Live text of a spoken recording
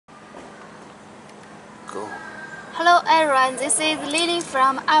Go. Hello everyone, this is Lily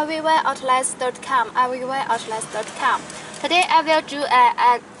from lvyoutIets.com. lvyoutIets.com. Today I will do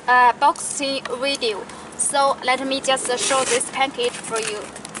a boxing video. So let me just show this package for you.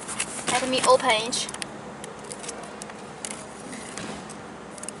 Let me open it.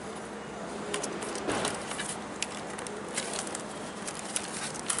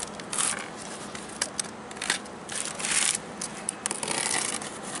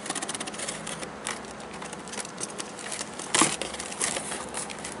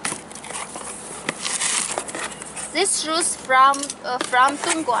 This shoes from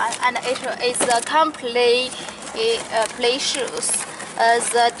Dongguan, and it is a complete play shoes.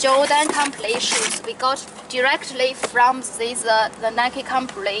 The Jordan complete shoes we got directly from this the Nike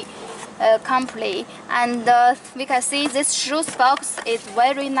company, and we can see this shoes box is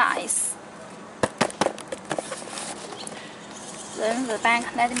very nice. Then the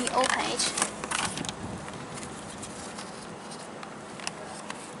back, let me open it.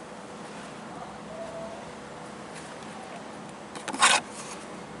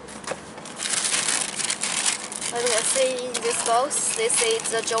 As you can see in this box, this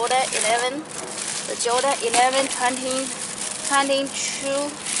is the Jordan 11, the Jordan 11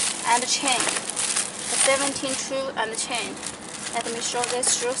 22 and chain, the 17 true and chain. Let me show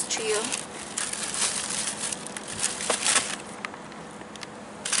these shoes to you.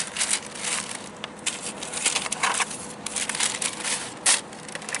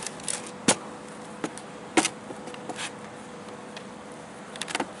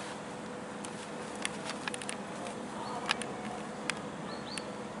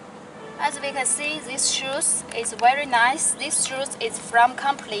 As we can see, this shoes is very nice. This shoes is from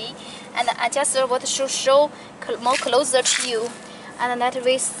company, and I just want to show more closer to you. And let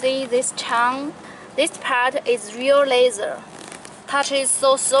we see this tongue. This part is real leather. Touch is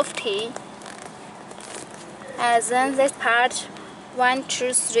so softy. And then this part, 1,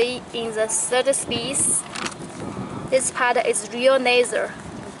 2, 3 in the third space. This part is real leather,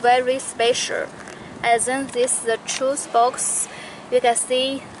 very special. And then this the shoes box. You can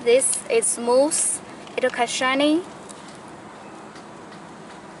see this is smooth, it can shiny.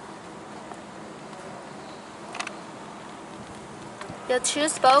 The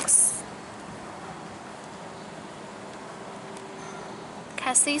shoes box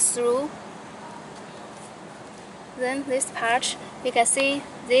can see through. Then this part, you can see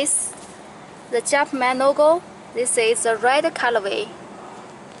this, the Jumpman logo. This is the red colorway.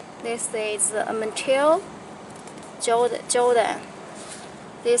 This is a material Jordan.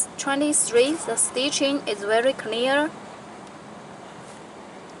 This 23, the stitching is very clear.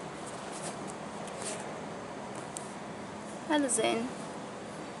 And then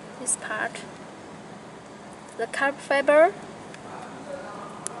this part, the carbon fiber.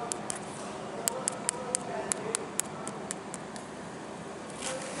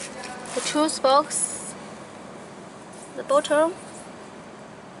 The shoes box, the bottom.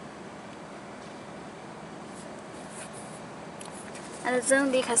 And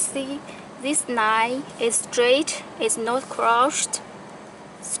then we can see this line is straight, it's not crossed,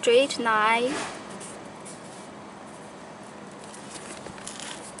 straight line.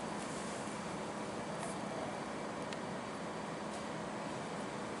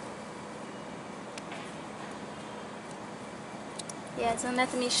 Yeah, then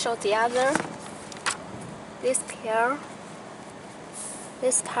let me show the other. This pair,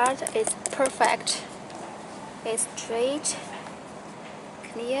 this part is perfect, it's straight.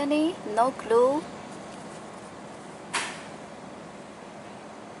 Clearly, no glue.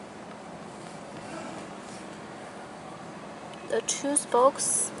 The shoes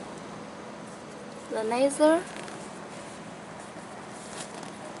box, the leather,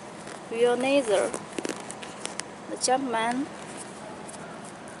 real leather, the Jumpman,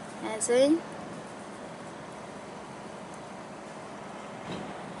 and then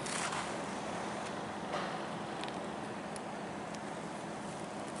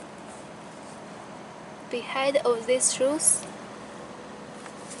behind of these shoes.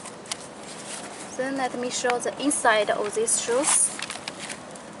 Then let me show the inside of these shoes.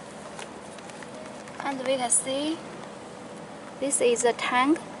 And we can see this is a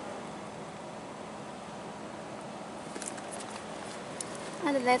tank.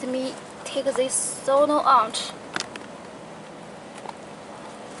 And let me take this sole out.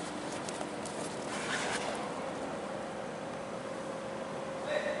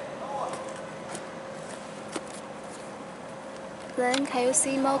 Then can you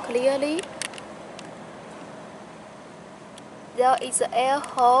see more clearly? There is an air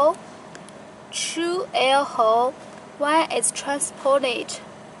hole, 2 air hole. One is transparent,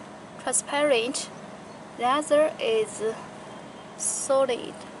 The other is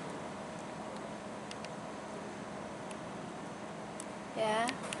solid. Yeah.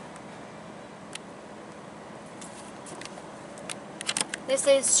 This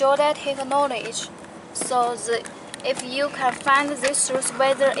is geodetic knowledge. So if you can find these shoes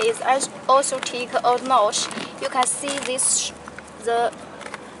whether it's authentic or not, you can see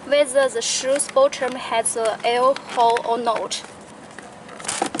whether the shoe's bottom has a L hole or not.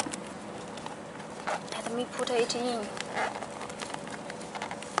 Let me put it in.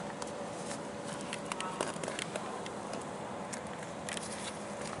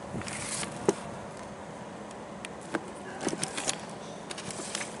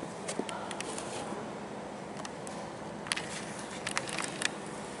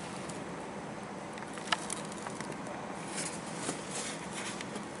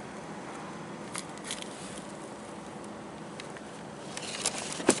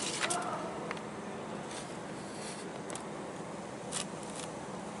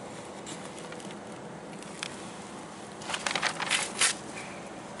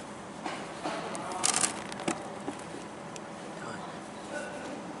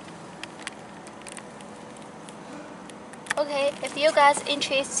 Okay, if you guys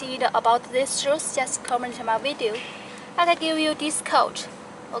interested about these shoes, just comment my video. I can give you discount.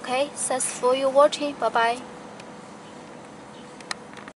 Okay, thanks for your watching. Bye bye.